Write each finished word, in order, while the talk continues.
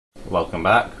Welcome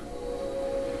back.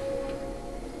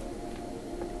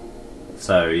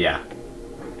 So, yeah.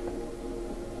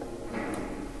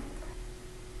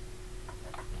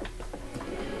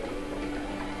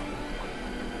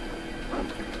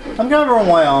 I'm going the wrong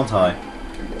way, aren't I?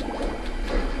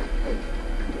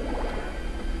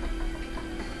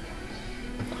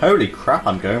 Holy crap,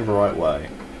 I'm going the right way.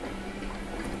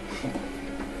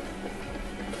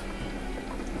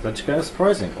 Is that going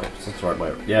surprisingly? Is this the right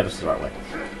way? Yeah, this is the right way.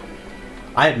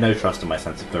 I have no trust in my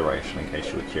sense of duration, in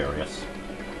case you were curious.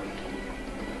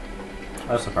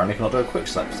 I also apparently cannot do a quick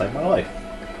step to save my life.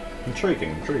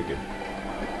 Intriguing, intriguing.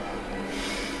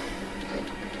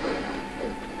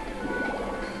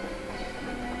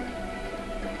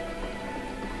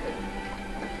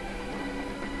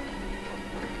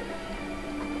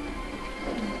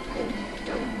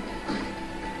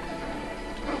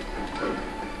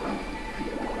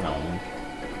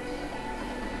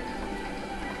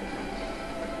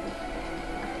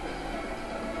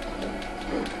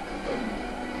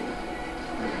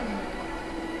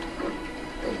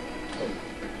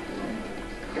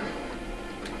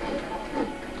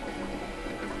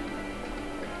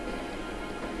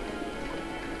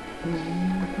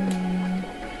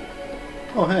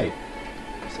 Oh hey,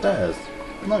 stairs,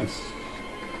 nice.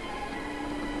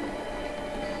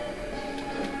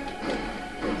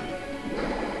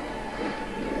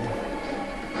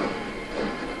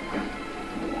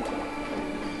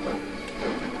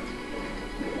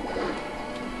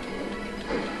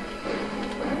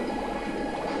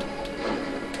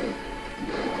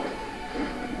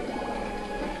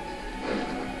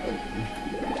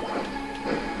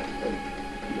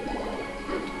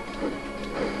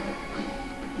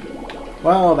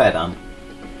 Well, they're done.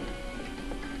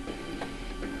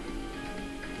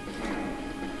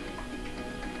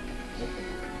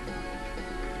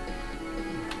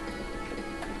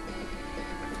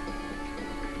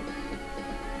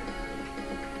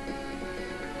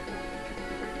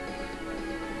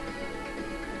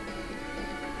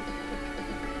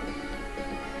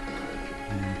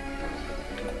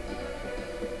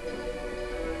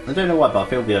 I don't know why, but I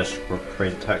feel the urge to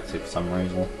create a detective for some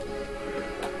reason.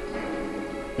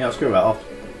 Yeah, screw that.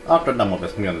 After I'm done with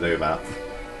this, I'm going to do that.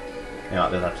 Yeah,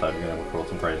 like this episode, I'm going to record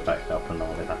some crazy attacks after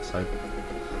another episode.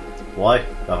 Why?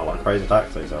 I don't like crazy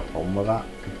attacks, so is there a problem with that?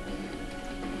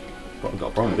 But I've got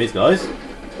a problem with these guys.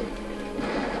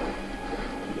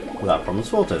 Well, that problem's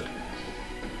sorted.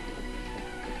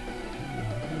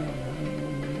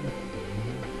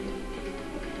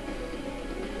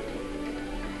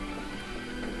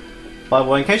 By the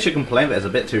way, in case you complain that it's a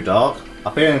bit too dark, I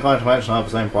feel inclined to mention I have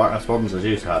the same brightness problems as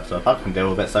you have, so if I can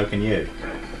deal with it, so can you.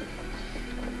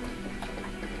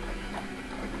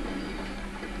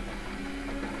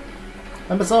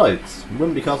 And besides, it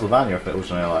wouldn't be Castlevania if it was,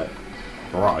 you know, like,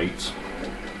 bright.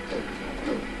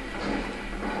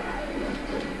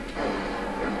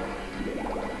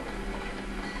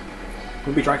 It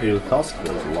would be Dracula's Castle if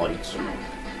it was light.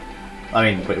 I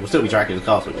mean, but it would still be Dracula's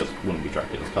Castle, it just wouldn't be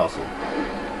Dracula's Castle.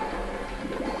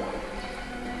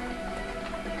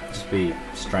 Be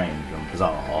strange and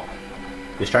bizarre.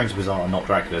 Be strange and bizarre and not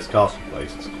Dracula's castle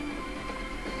placed. You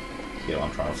get what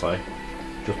I'm trying to say?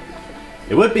 Just,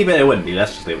 it would be, but it wouldn't be.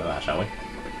 Let's just leave it at that, shall we?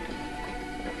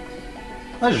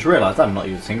 I just realised I've not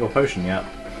used a single potion yet.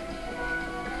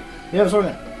 Yeah,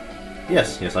 sorry.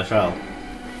 Yes, I shall.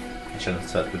 I should have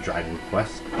searched for Dragon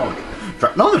Quest.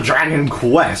 Oh, not the Dragon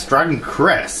Quest, Dragon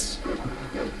Crest.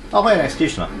 I'll play an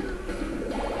Executioner.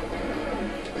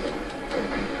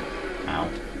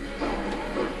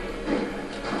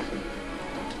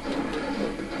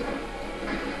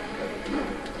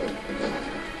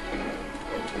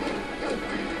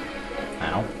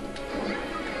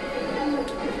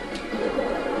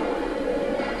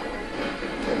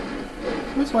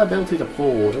 Where's my ability to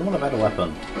forward? I want a better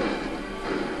weapon.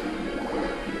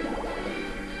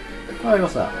 Oh,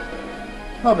 what's that?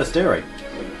 Oh, Mystery.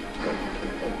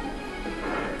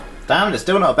 Damn it, it's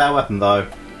still not a better weapon though.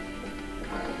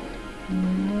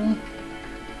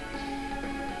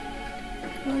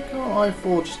 Why can't I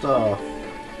forge stuff?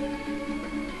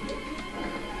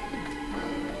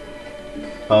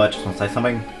 Oh, I just want to say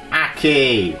something.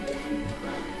 Aki!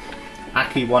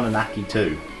 Aki 1 and Aki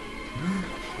 2.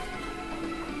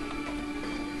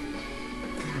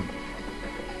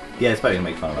 Yeah, it's better to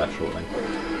make fun of that shortly.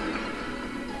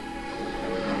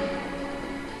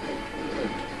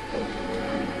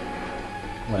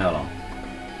 Wait, hold on.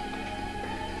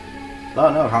 Oh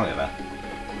no, I can't get there.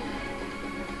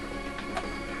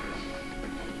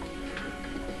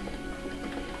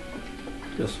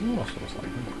 Just saw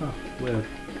something. Huh, weird.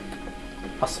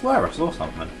 I swear I saw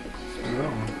something. It's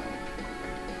bizarre.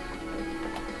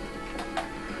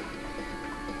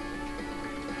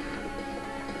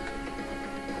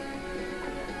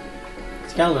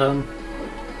 Skeleton.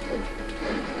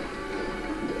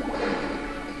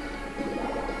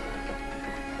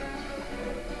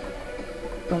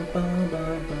 Bum, bum,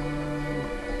 bum, bum.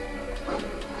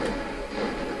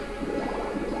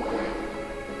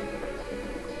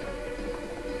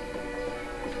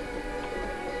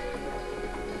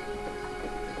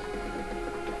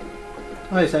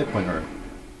 Oh, save point room.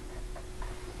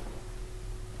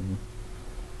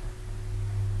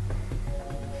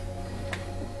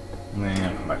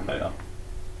 Yeah, come back later.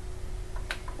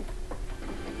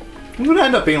 I'm gonna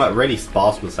end up being like really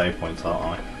sparse with save points,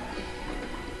 aren't I?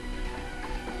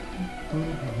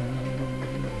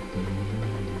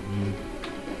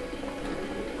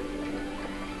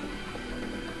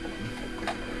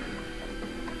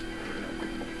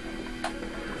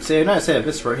 See, you notice here,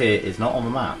 this right here is not on the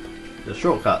map. It's a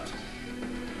shortcut.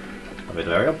 I mean, a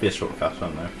very obvious shortcut, I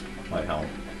don't know. Like how.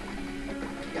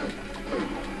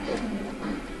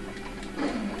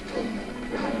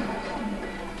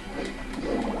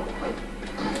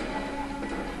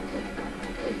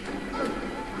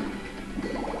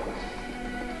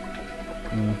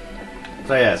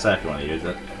 So yeah, so if you want to use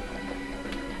it.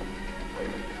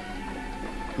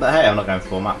 But hey, I'm not going for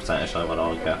full map percentage, so what do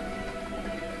I care?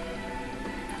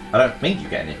 I don't think you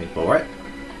get anything for it.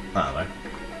 I don't know.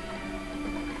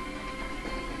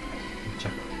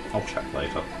 I'll check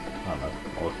later. I don't know.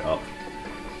 I'll look it up.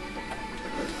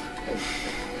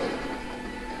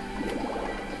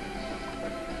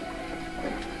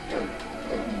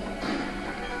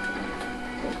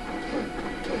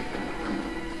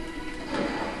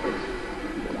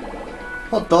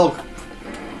 Hot dog!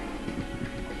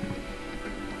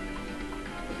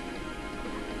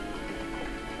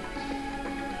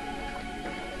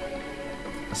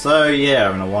 So yeah,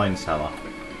 I'm in a wine cellar.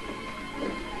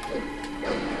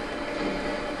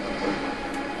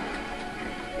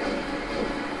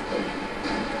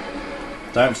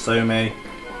 Don't sue me.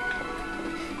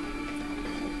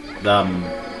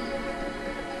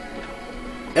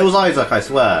 It was Isaac, I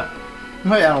swear.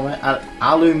 Wait,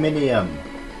 aluminium.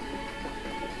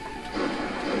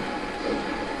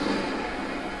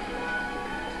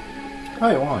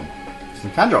 Oh, wine. You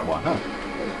can drop wine, huh?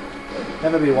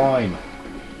 Never be wine.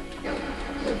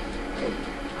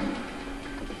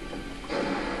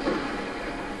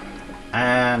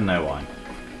 And no wine.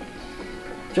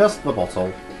 Just the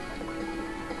bottle.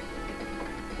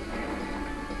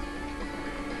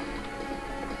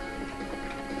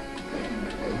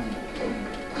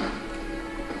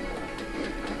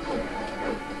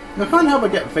 I can't help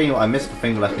but get the feeling I missed the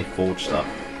thing that lets me forge stuff.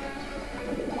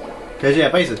 Because yeah,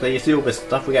 basically you see all this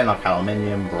stuff we get like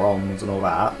aluminium, bronze and all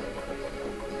that.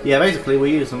 Yeah, basically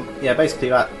we use them, yeah,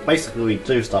 basically we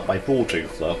do stuff by forging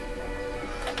stuff.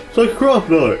 So craft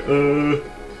knight,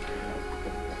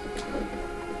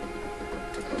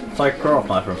 so craft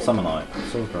knight from Summer Night.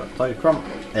 So craft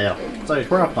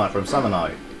knight from Summer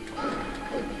Night.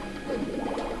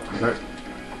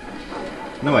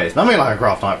 No way, it's nothing like a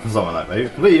craft knight from Summer Night,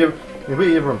 mate.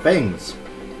 Completely different things.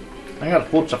 I got to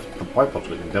forge stuff from white pots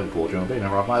with devil forging. I'm doing a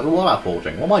craft knight. It's all about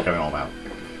forging. What am I going on about?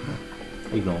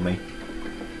 Ignore me.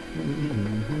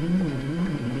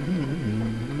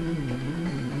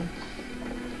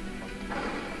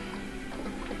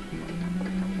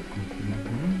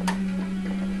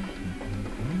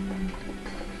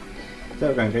 So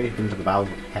we're going deep into the bowels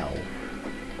of hell.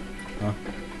 Huh?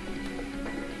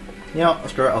 Yeah,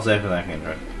 screw it, I'll save for that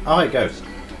intro. Oh, it goes.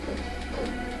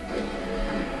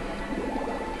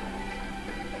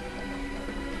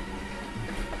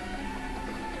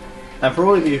 And for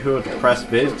all of you who are depressed,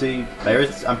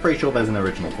 I'm pretty sure there's an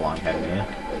original flying head in here.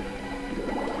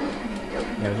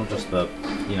 Yeah, it's not just the,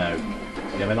 you know,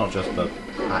 yeah, they're not just the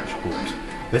actual,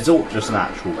 there's all just an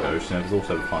actual ghost, you know, there's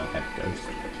also the flying head ghost,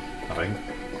 I think.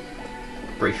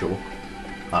 Pretty sure.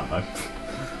 I don't know.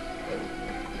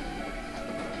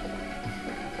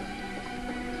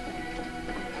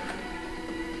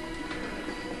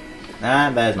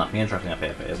 And there's nothing interesting up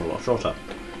here, but it's a lot shorter.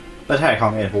 But hey, I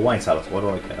can't get in for wine cellar, so what do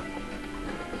I care?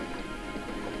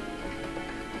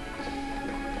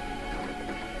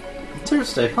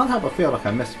 Seriously, I can't help but feel like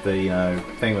I missed the, you know,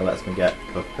 thing that lets me get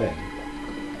the thing.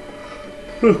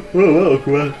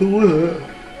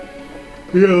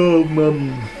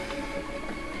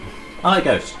 I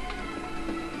ghost.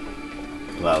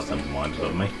 Well, that was simple-minded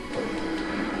of me.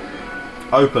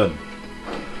 Open.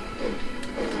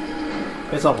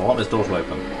 Piss off, I want this door to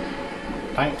open.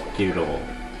 Thank you, door.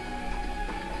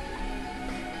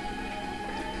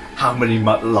 How many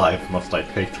lives must I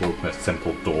take to open a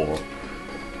simple door?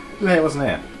 Yeah, it wasn't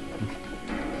here.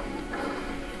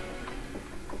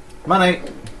 Money!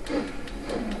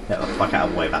 Get the fuck out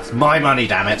of the way, that's my money,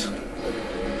 damn it!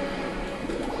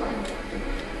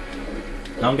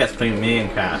 No one gets between me and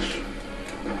cash.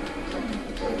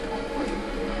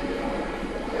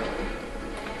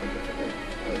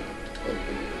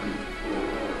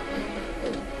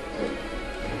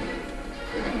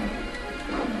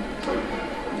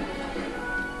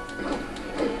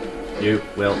 You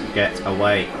will get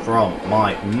away from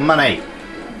my money!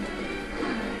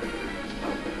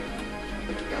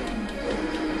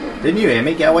 Didn't you hear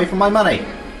me? Get away from my money!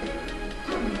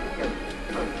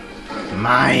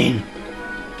 Mine!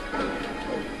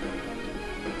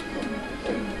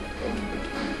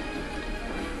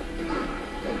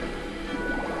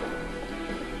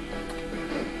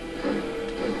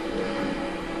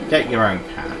 Get your own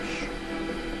cash.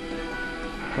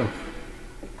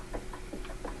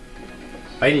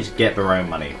 I need to get their own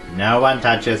money. No one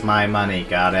touches my money,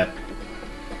 got it?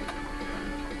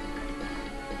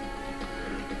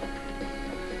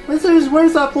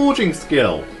 Where's that forging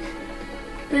skill?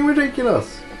 Being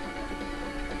ridiculous.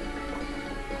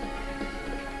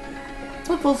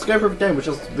 That full scope of the game with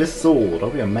just this sword, I'll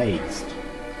be amazed.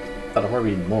 But I'll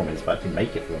probably be more amazed if I can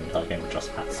make it for the entire game with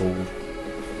just that sword.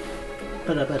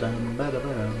 Ba-da-ba-dum,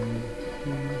 ba-da-ba-dum.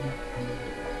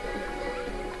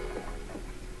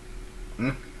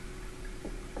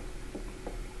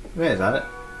 Where is that it?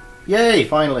 Yay,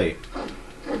 finally!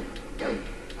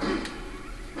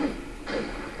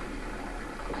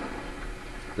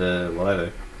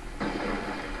 Whatever.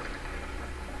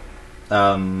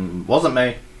 Wasn't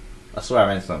me. I swear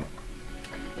I'm innocent.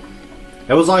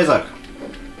 It was Isaac!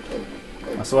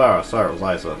 I swear it was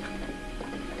Isaac.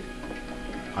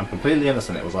 I'm completely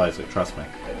innocent, it was Isaac, trust me.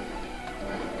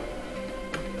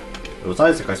 It was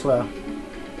Isaac, I swear.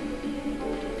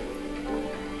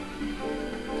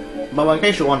 But in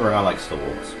case you're wondering, I like Star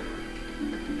Wars.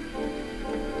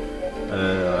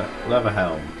 Leather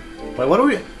helm. Wait, what do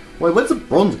we... Wait, where's the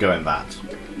bronze go in that?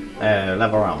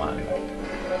 Leather armor.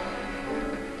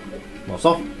 Well,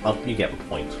 soft... Oh, you get the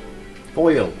point.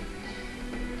 Foil.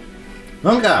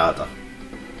 On guard.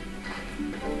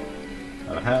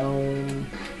 Leather helm.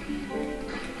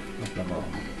 Leather armor.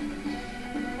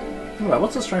 Alright,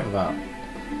 what's the strength of that?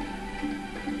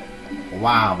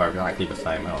 Wow, very likely the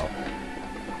same. Oh.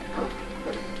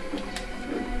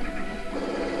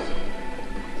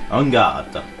 On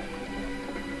guard.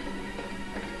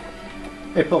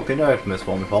 Hey Paul, can you open this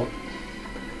for me, Paul?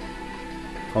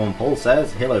 Come on, Paul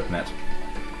says he'll open it.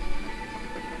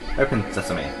 Open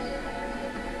sesame.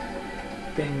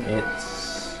 Bing,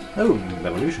 it's... Oh,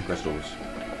 evolution crystals.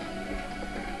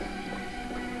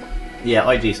 Yeah,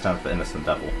 ID stands for innocent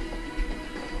devil.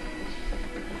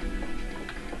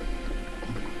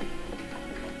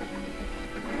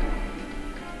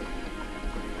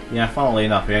 Yeah, funnily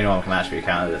enough, the only one can actually be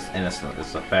counted as innocent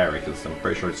is the fairy, because I'm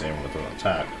pretty sure it's the only one that doesn't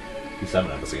attack. You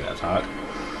haven't ever seen it attack. I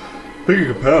think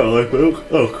you can paralyze milk.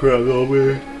 Oh crap, oh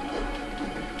me.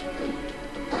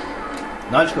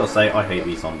 Now I just gotta say, I hate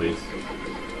these zombies.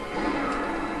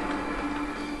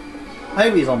 I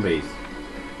hate these zombies.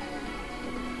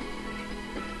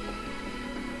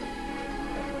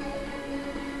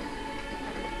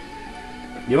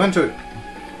 You went to...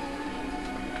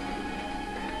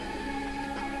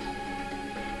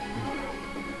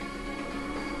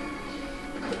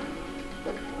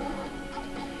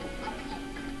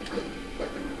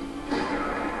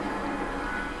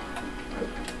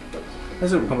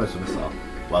 Let's see what combos with this are.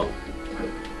 Well.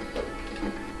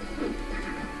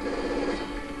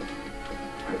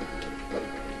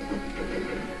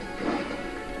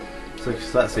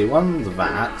 So let's see, one's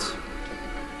that.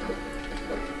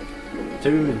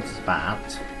 Two's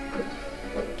that.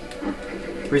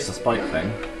 Three's the spike thing.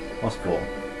 What's 4?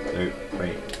 2,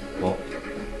 3, 4.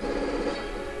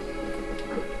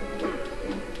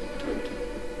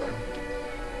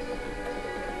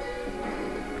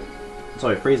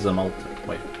 Sorry, 3's a multi.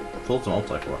 Wait, 4's a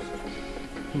multi-forest.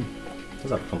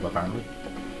 Does that become apparently?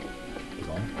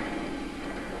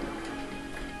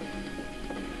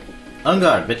 On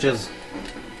guard, bitches!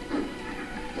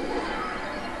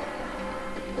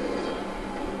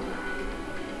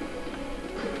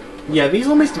 Yeah, these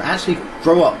zombies can actually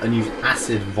throw up and use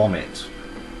acid vomit.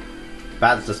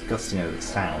 That's disgusting as it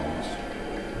sounds.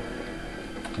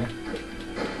 Okay.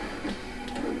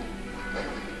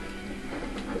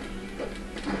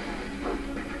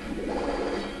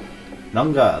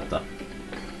 On guard.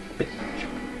 Bitch.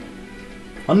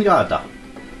 On guard.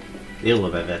 Deal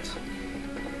with it.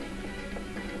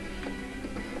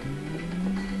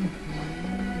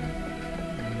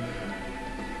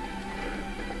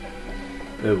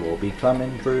 Ooh, I'll be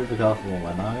climbing through the castle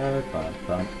when I go, bum,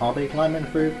 bum. I'll be climbing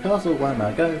through the castle when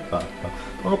I go, bum, bum.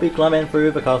 I'll be climbing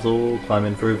through the castle,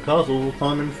 climbing through the castle,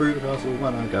 climbing through the castle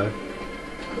when I go.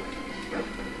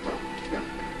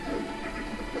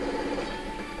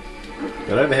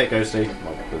 Get over here, Ghosty.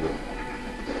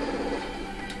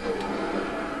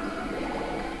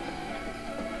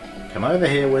 Come over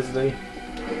here, Wesley.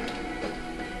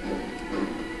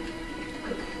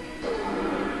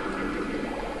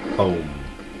 Boom.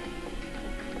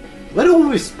 Where do all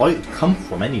these spikes come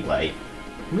from anyway?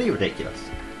 Really ridiculous.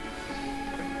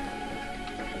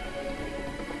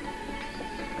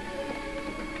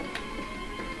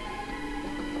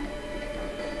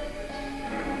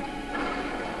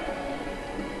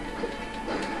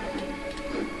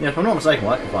 Yeah, if I'm not mistaken,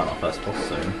 I can find our first boss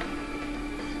soon.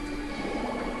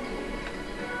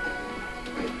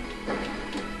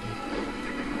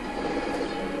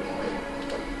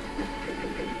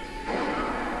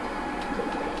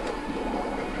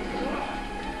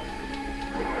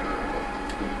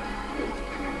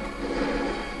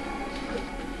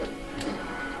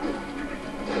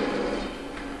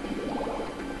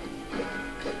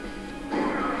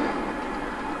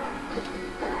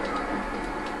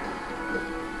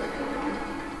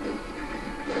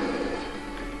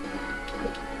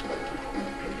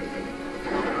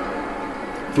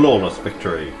 Flawless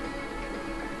victory.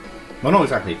 Well, not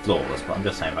exactly flawless, but I'm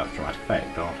just saying about dramatic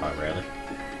effect, aren't I, really?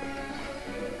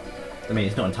 I mean,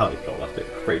 it's not entirely flawless, but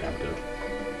it's pretty damn good.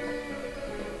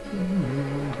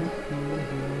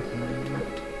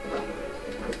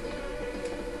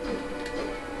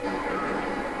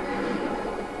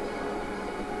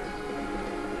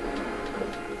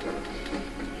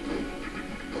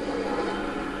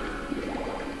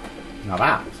 Now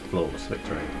that was a flawless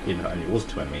victory, even though it only was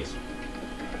 2 enemies.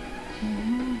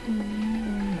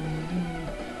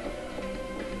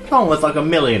 Come on, there's like a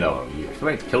million of them. You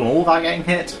expect to kill them all without getting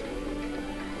hit?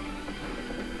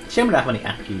 Shouldn't have any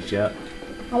Akis yet.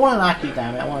 I want an Aki,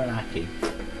 damn it, I want an Aki.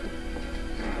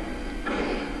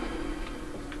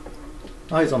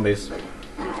 Oh, hey, zombies.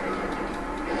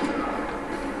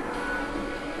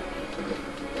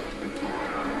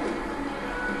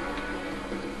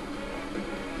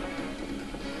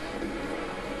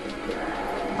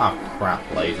 Ah, crap,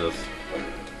 lasers.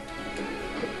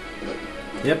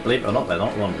 Yep, believe it or not, they're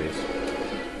not zombies.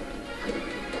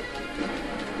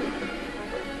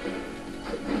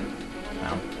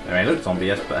 Now, they may look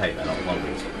zombie-esque, but hey, they're not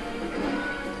zombies.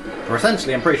 Or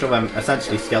essentially, I'm pretty sure they're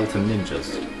essentially skeleton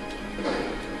ninjas.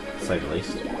 To say the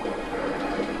least.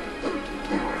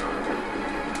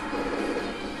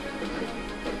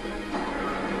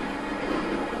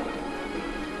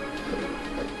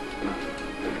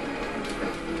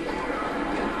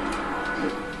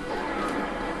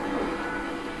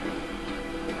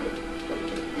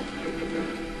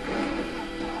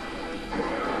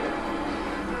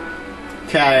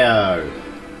 KO.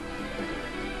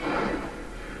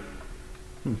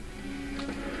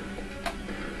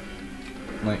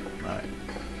 Wait, right.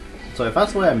 So if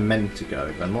that's where I'm meant to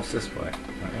go, then what's this way?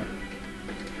 Okay.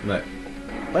 Look,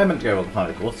 where I'm meant to go all the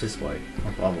time, what's this way?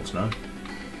 That's what I want to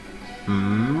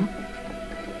know.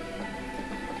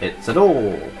 It's a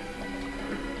door.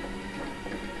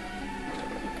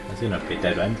 There's gonna be a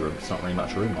dead end room. It's not really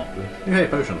much room, not there. Hey,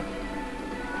 potion.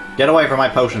 Get away from my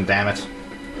potion, damn it.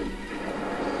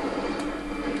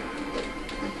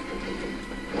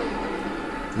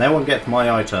 No one gets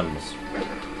my items.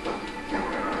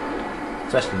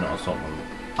 Especially not a someone.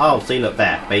 Oh, see, look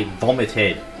there. They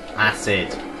vomited acid.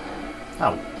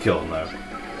 Oh, God, no.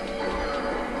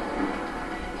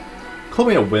 Call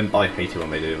me a wimp, I hate it when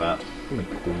they do that. Call me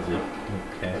queasy. I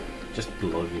don't care. Just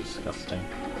bloody disgusting.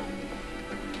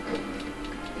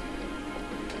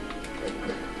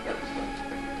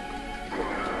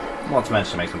 Not to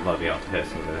mention it makes them bloody hard to hit,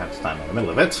 so they have to stand in the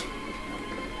middle of it.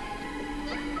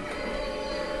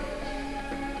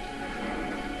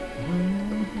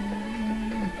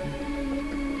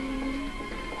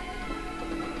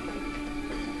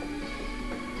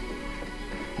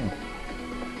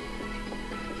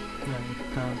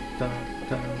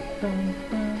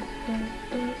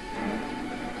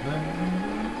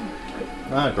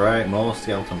 Ah, great, more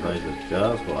skeleton blazes,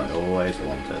 just what I always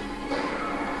wanted.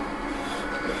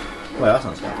 Wait, that's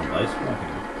not a skeleton blaze.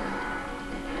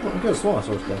 I could have sworn I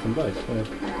saw a skeleton blaze. Weird.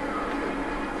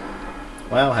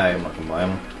 Well, hey, I'm not gonna buy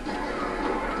them.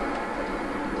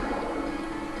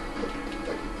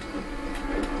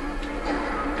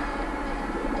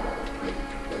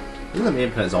 This isn't the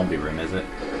infinite zombie room, is it?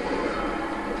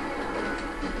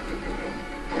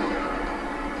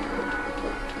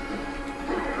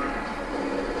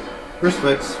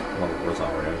 Crucifix, well,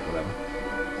 Rosario, whatever.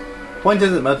 Point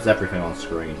is, it murders everything on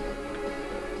screen.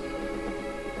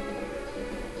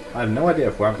 I have no idea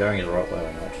if where I'm going is the right way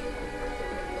or not.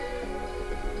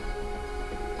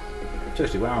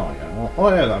 Seriously, where am I going? Oh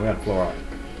yeah, I'm going to floor right.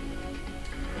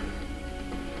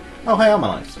 Oh hey,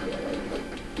 Ammonites.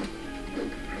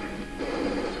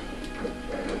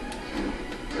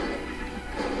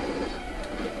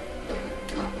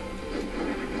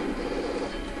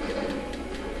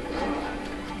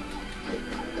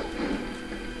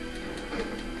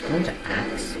 I'm going to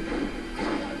axe.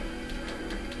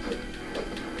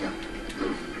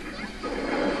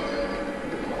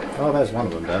 Oh, there's one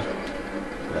of them dead.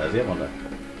 There's the other one dead.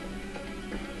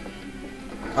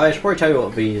 I should probably tell you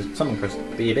what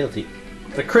the ability,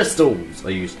 the crystals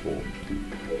are used for.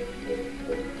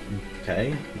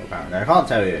 Okay, well, apparently I can't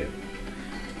tell you.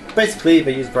 Basically,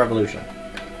 they're used for evolution,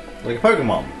 like a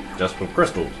Pokemon, just with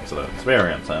crystals instead of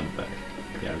experience, and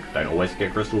you know, don't always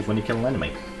get crystals when you kill an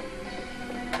enemy.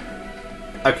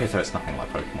 Okay, so it's nothing like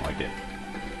Pokemon, I get.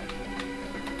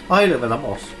 I live with a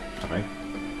boss, I think.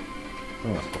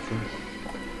 Oh, that's possible.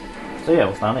 So yeah,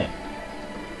 what's down here?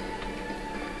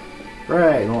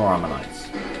 Great, more Ammonites.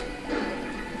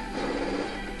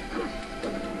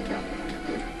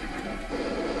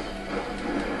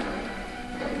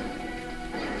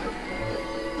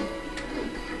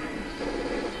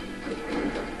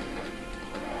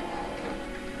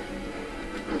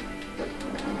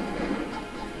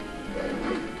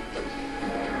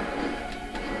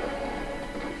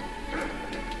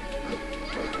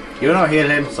 You'll not heal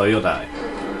him, so you'll die.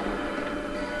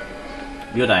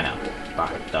 You'll die now.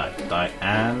 Die,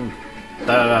 and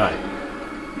die.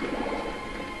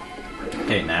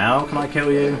 Okay, now can I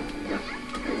kill you?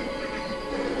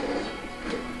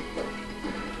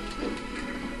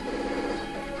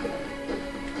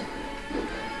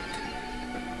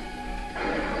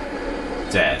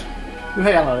 Dead. You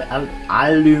hate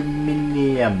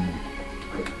aluminium.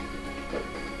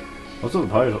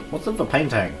 What's up the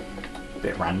painting?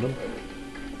 Bit random.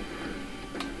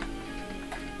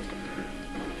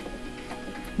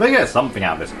 They get something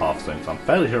out of this path soon, so I'm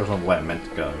fairly sure it's not where I'm meant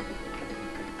to go.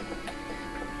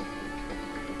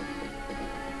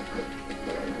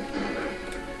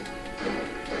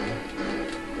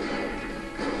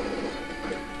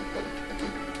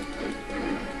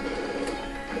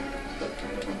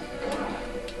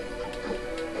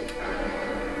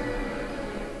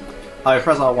 Oh, if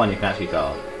press R1 you can actually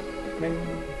go.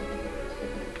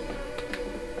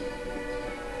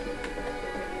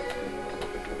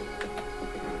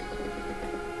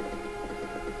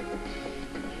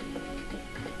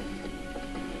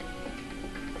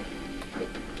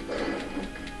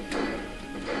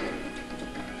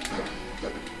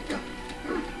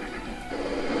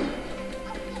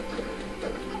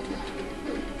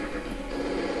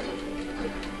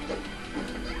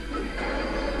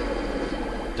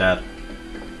 Dead.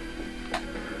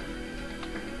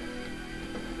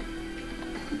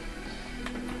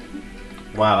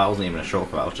 Wow, that wasn't even a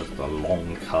shortcut, that was just a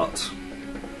long cut.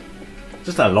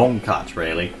 Just a long cut,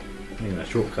 really. Not even a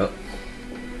shortcut.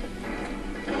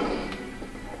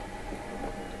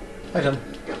 Item.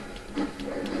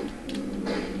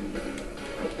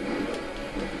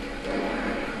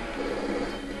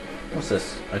 What's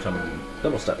this? Item.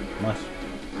 Double step. Nice.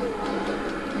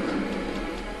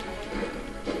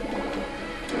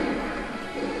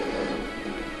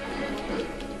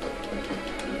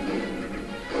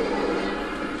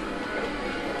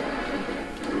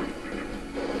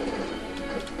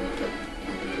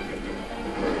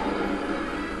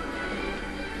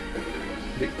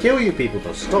 Kill you people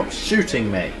to stop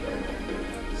shooting me.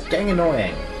 It's getting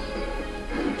annoying.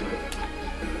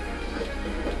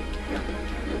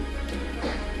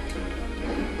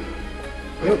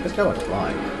 Yo, let's go and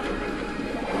fly.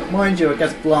 Mind you, I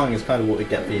guess flying is kind of what we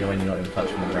get for you when you're not even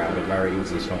touching the ground and very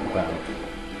easily swung about.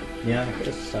 Yeah,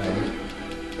 just saying.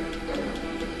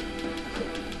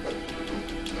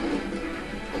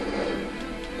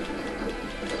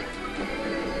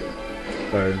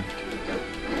 Boom.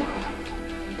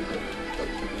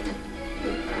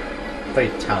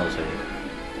 Fatality.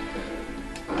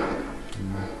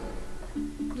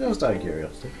 Just out of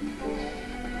curiosity.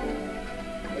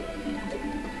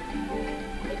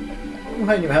 Oh,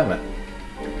 hey, new helmet.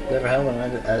 Clever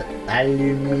helmet,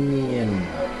 aluminium.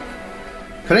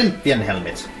 Corinthian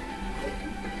helmet.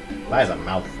 That is a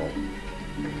mouthful.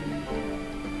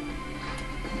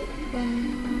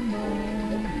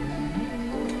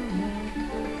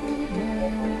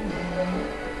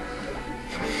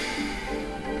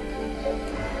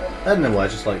 I don't know why, I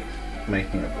just like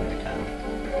making it when I can.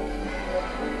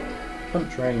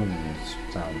 Punch rings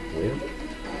sound weird.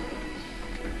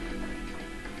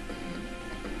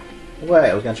 Wait,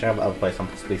 I was going to check out the other place I'm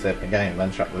possibly saving the game,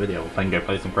 then shut the video, then go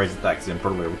play some Crazy Taxi and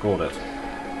probably record it.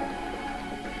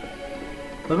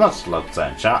 There's much love to say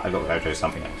in chat, I've got to go do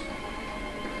something else.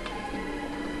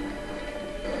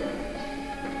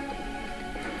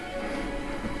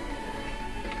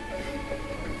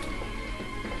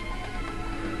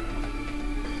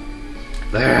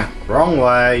 There! Wrong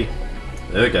way!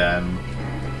 Again.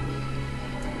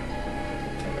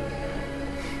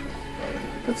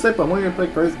 That's it, but I'm going to play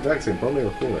Crazy Taxi and probably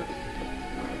record it.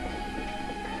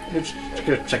 Let's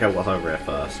go check out what's over here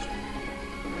first.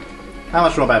 How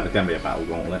much more about it's going to be a battle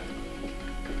gauntlet?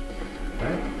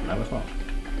 No, it's not.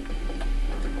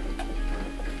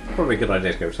 Probably a good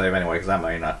idea to go save anyway, because that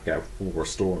may not get a full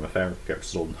restore and affair get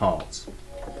restored in hearts.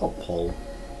 Pop hole.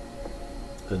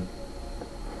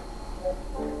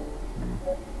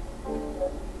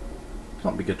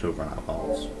 Can't be good to have run out of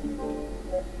hearts.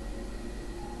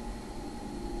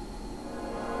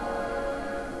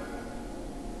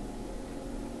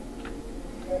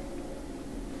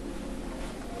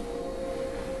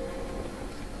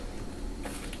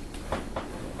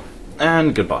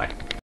 And goodbye.